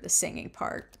hear the singing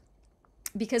part,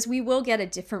 because we will get a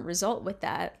different result with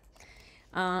that.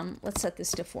 Let's set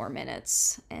this to 4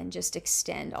 minutes and just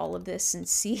extend all of this and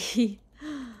see.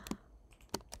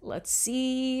 Let's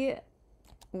see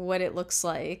what it looks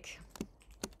like.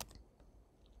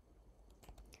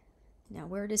 Now,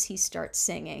 where does he start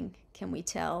singing? Can we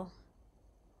tell?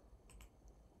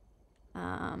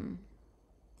 Where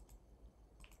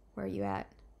are you at?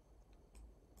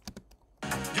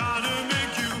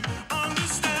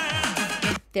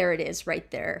 There it is, right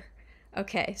there.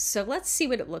 Okay, so let's see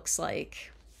what it looks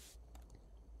like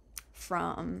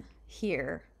from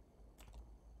here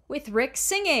with Rick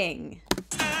singing.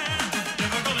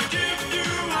 Never gonna give you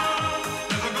up,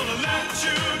 never gonna let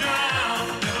you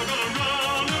down, never gonna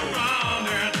run around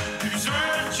and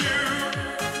desert you,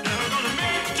 never gonna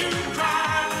make you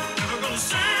cry, never gonna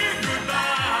say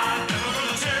goodbye, never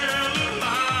gonna tell a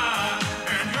lie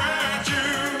and hurt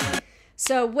you.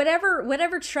 So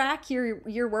whatever track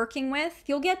you're working with,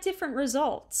 you'll get different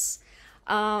results.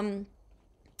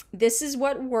 This is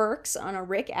what works on a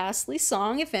Rick Astley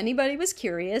song, if anybody was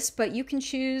curious, but you can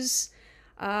choose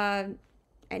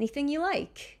anything you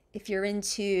like. If you're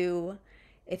into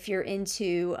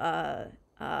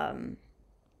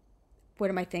what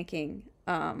am I thinking?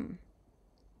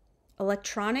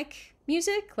 Electronic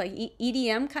music, like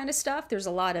EDM kind of stuff. There's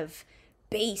a lot of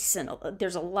bass and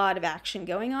there's a lot of action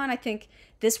going on. I think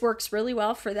this works really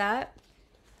well for that.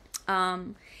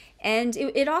 And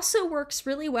it also works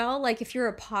really well, like if you're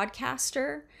a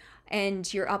podcaster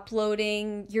and you're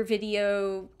uploading your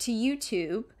video to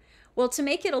YouTube. Well, to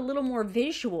make it a little more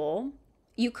visual,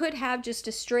 you could have just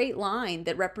a straight line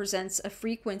that represents a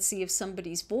frequency of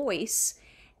somebody's voice.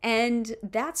 And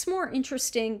that's more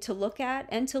interesting to look at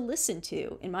and to listen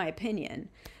to, in my opinion.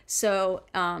 So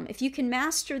if you can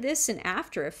master this in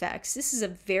After Effects, this is a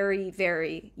very,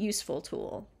 very useful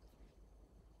tool.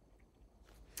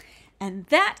 And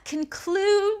that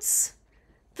concludes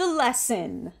the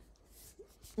lesson.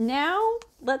 Now,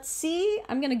 let's see.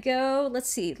 I'm going to go, let's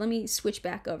see. Let me switch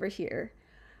back over here.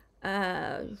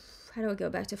 How do I go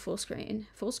back to full screen?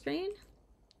 Full screen?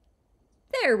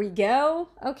 There we go.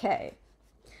 Okay.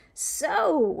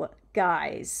 So,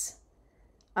 guys,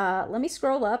 let me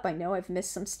scroll up. I know I've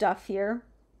missed some stuff here.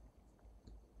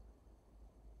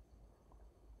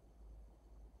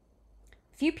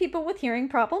 Few people with hearing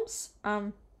problems.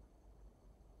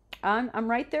 I'm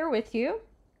right there with you.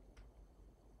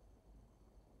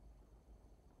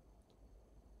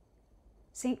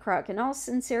 St. Croc, in all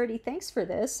sincerity, thanks for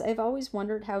this. I've always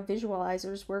wondered how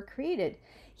visualizers were created.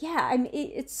 Yeah, I'm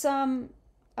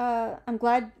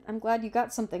glad you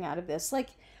got something out of this. Like,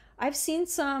 I've seen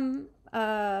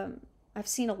a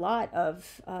lot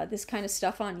of this kind of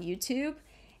stuff on YouTube,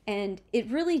 and it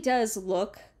really does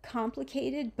look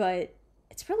complicated, but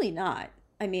it's really not.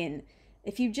 I mean,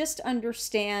 if you just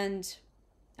understand,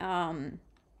 I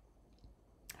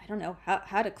don't know,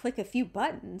 how to click a few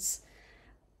buttons,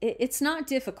 it's not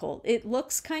difficult. It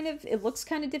looks kind of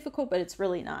difficult, but it's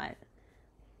really not.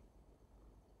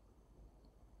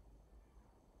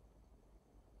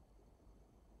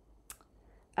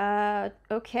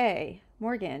 Okay,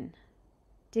 Morgan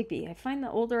Digby. I find the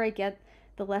older I get,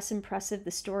 the less impressive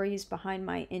the stories behind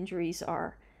my injuries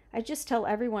are. I just tell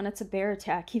everyone it's a bear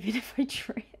attack, even if I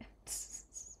trip.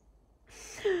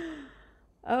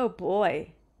 Oh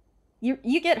boy,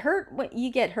 you get hurt when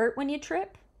you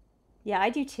trip? Yeah,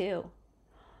 I do too.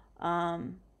 I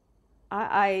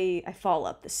fall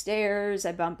up the stairs.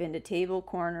 I bump into table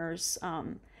corners.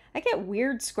 I get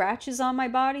weird scratches on my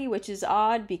body, which is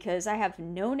odd because I have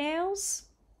no nails.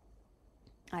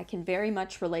 I can very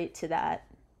much relate to that.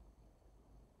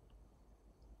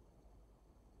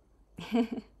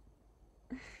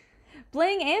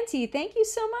 Bling Auntie, thank you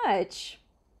so much.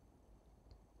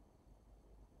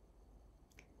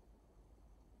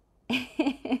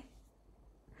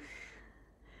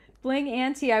 Bling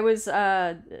Auntie, I was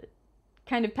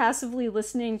kind of passively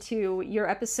listening to your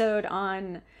episode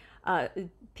on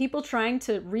people trying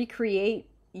to recreate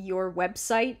your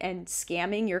website and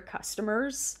scamming your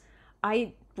customers.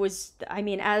 I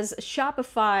mean, as a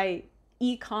Shopify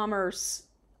e-commerce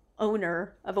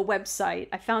owner of a website,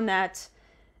 I found that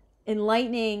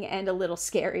enlightening and a little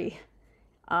scary.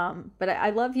 But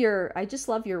I just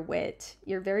love your wit.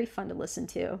 You're very fun to listen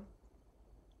to.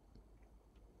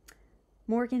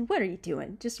 Morgan, what are you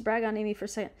doing? Just to brag on Amy for a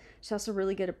second. She's also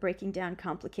really good at breaking down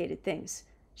complicated things.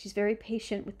 She's very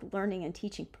patient with the learning and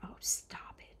teaching. Oh,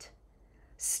 stop it.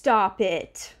 Stop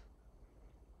it.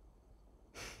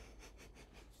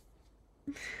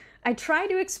 I try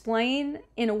to explain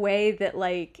in a way that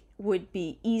like would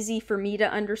be easy for me to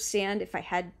understand if I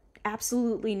had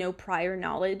absolutely no prior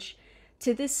knowledge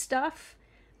to this stuff.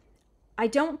 I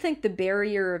don't think the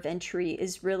barrier of entry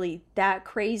is really that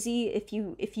crazy if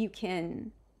you're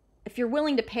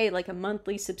willing to pay like a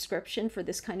monthly subscription for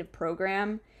this kind of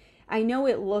program. I know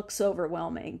it looks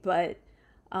overwhelming, but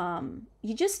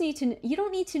you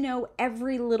don't need to know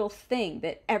every little thing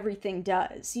that everything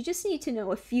does. You just need to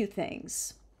know a few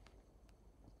things.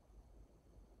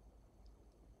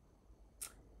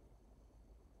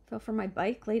 Fell from my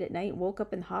bike late at night, woke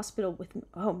up in the hospital with,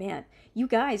 oh man, you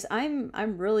guys, I'm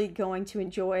really going to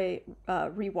enjoy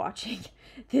rewatching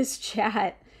this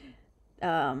chat.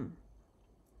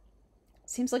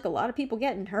 Seems like a lot of people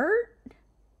getting hurt.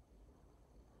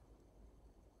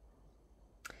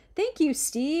 Thank you,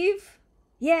 Steve.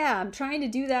 Yeah, I'm trying to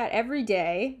do that every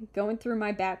day, going through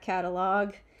my back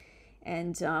catalog,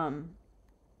 and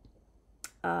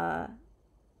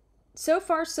so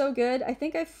far so good. I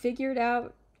think I've figured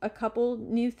out a couple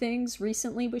new things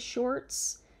recently with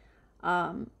shorts.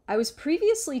 I was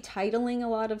previously titling a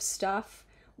lot of stuff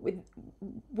with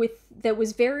that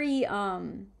was very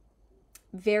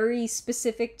very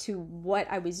specific to what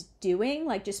I was doing,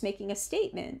 like just making a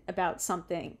statement about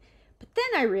something. But then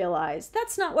I realized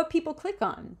that's not what people click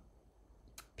on.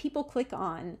 People click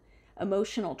on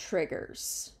emotional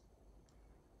triggers.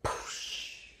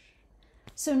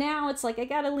 So now it's like I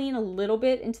gotta lean a little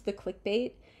bit into the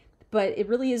clickbait, but it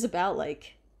really is about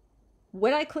like,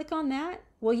 would I click on that?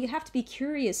 Well, you have to be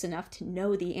curious enough to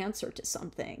know the answer to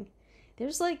something.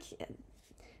 There's like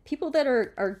people that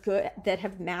are good, that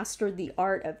have mastered the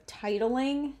art of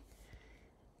titling.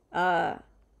 That's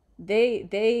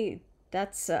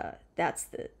the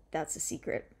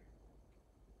secret.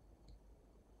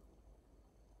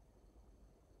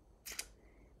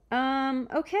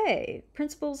 Okay.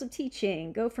 Principles of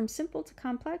teaching. Go from simple to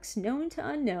complex, known to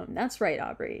unknown. That's right,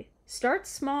 Aubrey. Start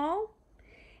small,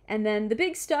 and then the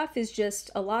big stuff is just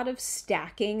a lot of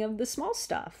stacking of the small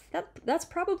stuff. That's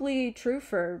probably true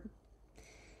for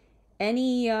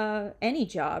any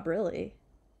job, really.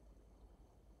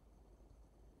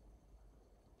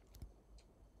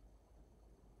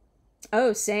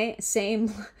 Oh,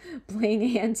 same,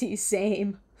 Blaine Auntie,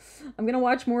 same. I'm gonna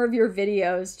watch more of your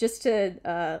videos just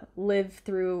to live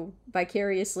through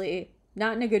vicariously,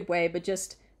 not in a good way, but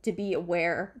just to be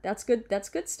aware. That's good. That's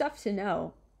good stuff to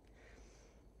know.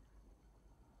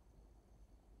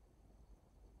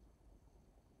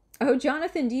 Oh,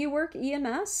 Jonathan, do you work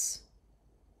EMS?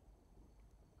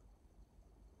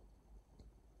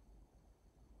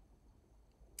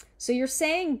 So you're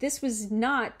saying this was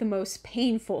not the most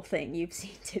painful thing you've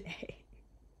seen today?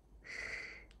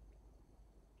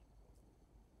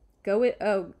 Go with,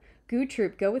 oh, Goo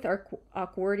Troop, go with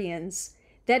Awkwardians.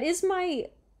 That is my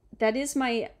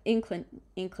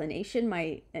inclination,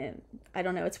 my I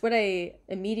don't know, it's what I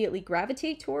immediately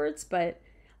gravitate towards, but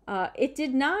it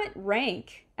did not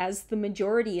rank as the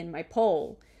majority in my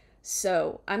poll.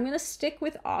 So I'm gonna stick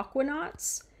with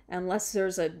Aquanauts unless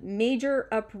there's a major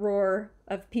uproar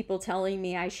of people telling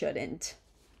me I shouldn't.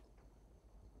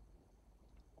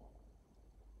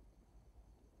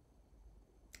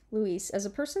 Luis, as a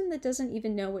person that doesn't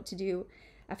even know what to do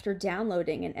after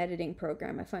downloading an editing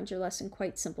program, I find your lesson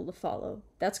quite simple to follow.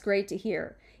 That's great to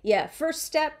hear. Yeah, first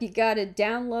step, you gotta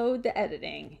download the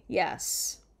editing.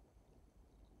 Yes.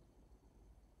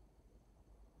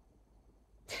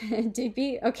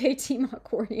 DB? Okay, Team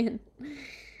Accordion.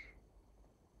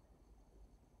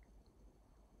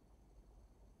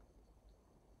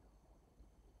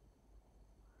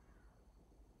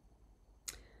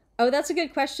 Oh, that's a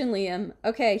good question, Liam.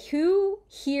 Okay, who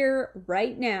here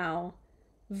right now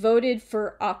voted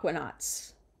for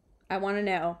Aquanauts? I want to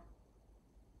know.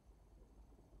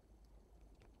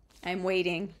 I'm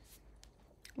waiting.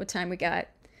 What time we got?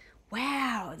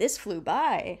 Wow, this flew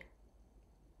by.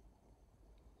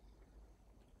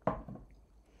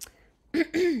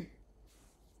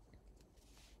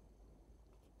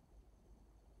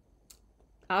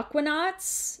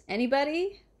 Aquanauts?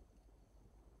 Anybody?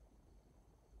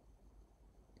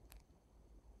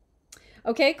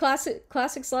 Okay,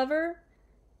 Classics Lover.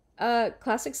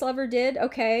 Classics Lover did.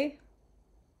 Okay.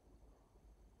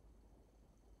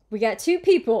 We got two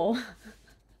people.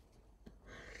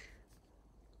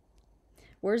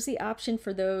 Where's the option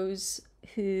for those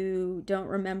who don't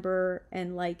remember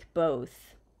and like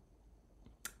both?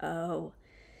 Oh.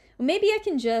 Well, maybe I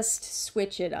can just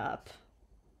switch it up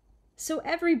so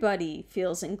everybody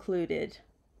feels included.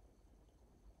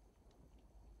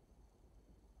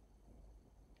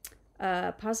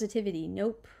 Positivity.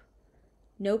 Nope.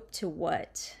 Nope to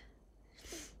what?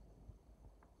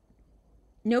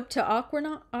 Nope to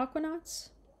Aquanauts?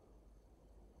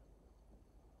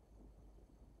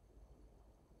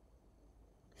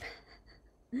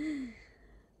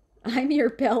 I'm your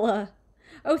Bella.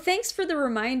 Oh, thanks for the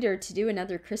reminder to do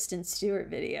another Kristen Stewart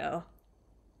video.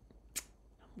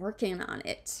 I'm working on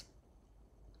it.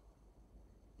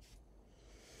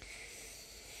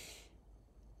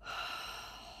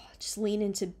 Just lean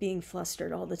into being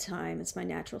flustered all the time. It's my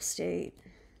natural state.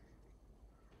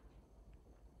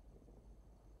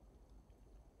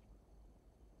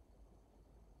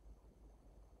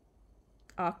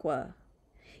 Aqua.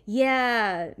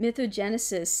 Yeah,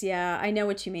 mythogenesis. Yeah, I know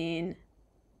what you mean.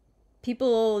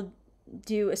 People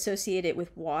do associate it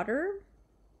with water.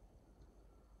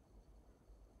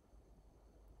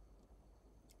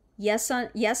 Yes on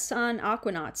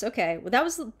Aquanauts. Okay, well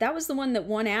that was the one that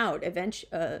won out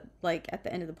eventually, like at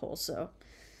the end of the poll. So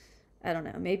I don't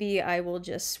know. Maybe I will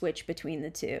just switch between the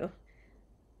two.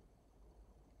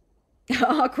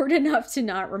 Awkward enough to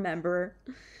not remember.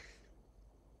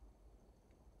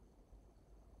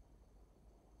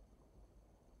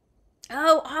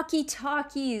 Oh, Aki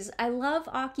Talkies. I love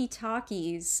Aki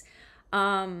Talkies.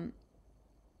 Um,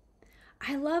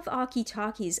 I love Aki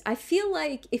Talkies. I feel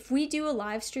like if we do a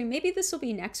live stream, maybe this will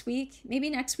be next week. Maybe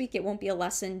next week it won't be a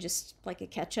lesson, just like a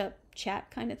catch up chat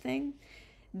kind of thing.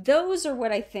 Those are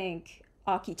what I think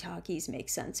Aki Talkies make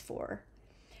sense for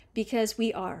because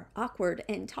we are awkward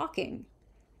and talking.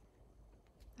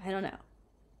 I don't know.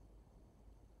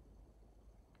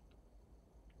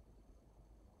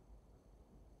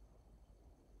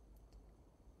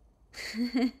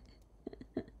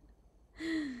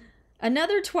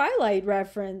 Another Twilight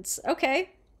reference. Okay.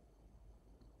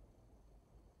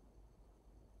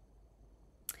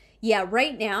 Yeah,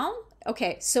 right now,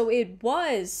 okay, so it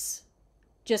was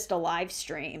just a live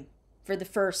stream for the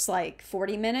first like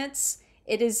 40 minutes.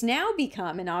 It has now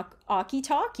become an Aki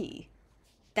Talkie.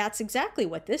 That's exactly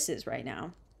what this is right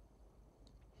now.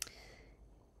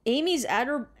 Amy's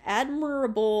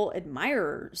admirable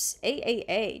admirers.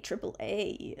 AAA, triple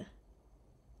A.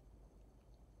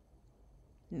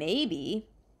 Maybe.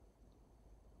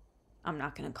 I'm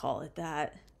not going to call it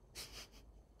that.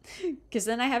 Because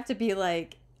then I have to be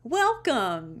like,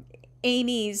 welcome,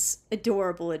 Amy's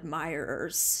adorable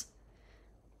admirers.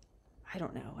 I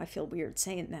don't know. I feel weird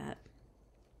saying that.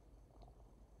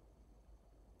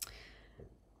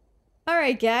 All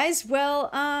right, guys. Well,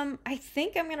 I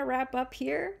think I'm going to wrap up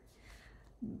here.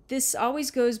 This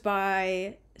always goes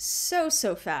by so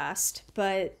fast,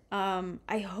 but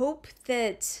I hope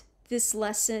that this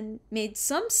lesson made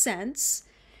some sense.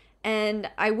 And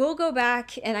I will go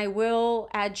back and I will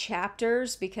add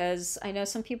chapters because I know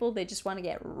some people, they just want to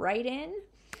get right in.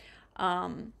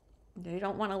 They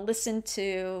don't want to listen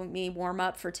to me warm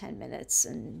up for 10 minutes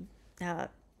and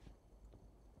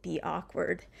be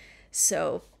awkward.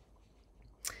 So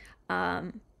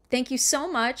thank you so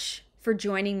much for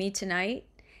joining me tonight.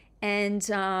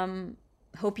 And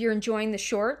hope you're enjoying the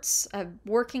shorts. I'm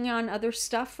working on other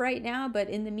stuff right now, but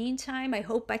in the meantime, I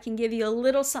hope I can give you a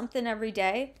little something every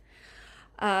day.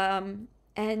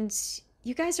 And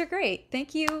you guys are great.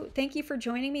 Thank you for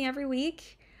joining me every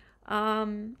week.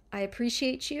 I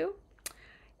appreciate you.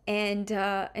 And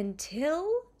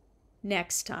until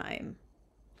next time,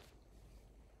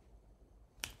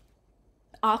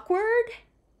 awkward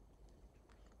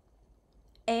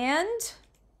and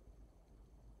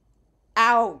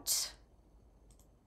out.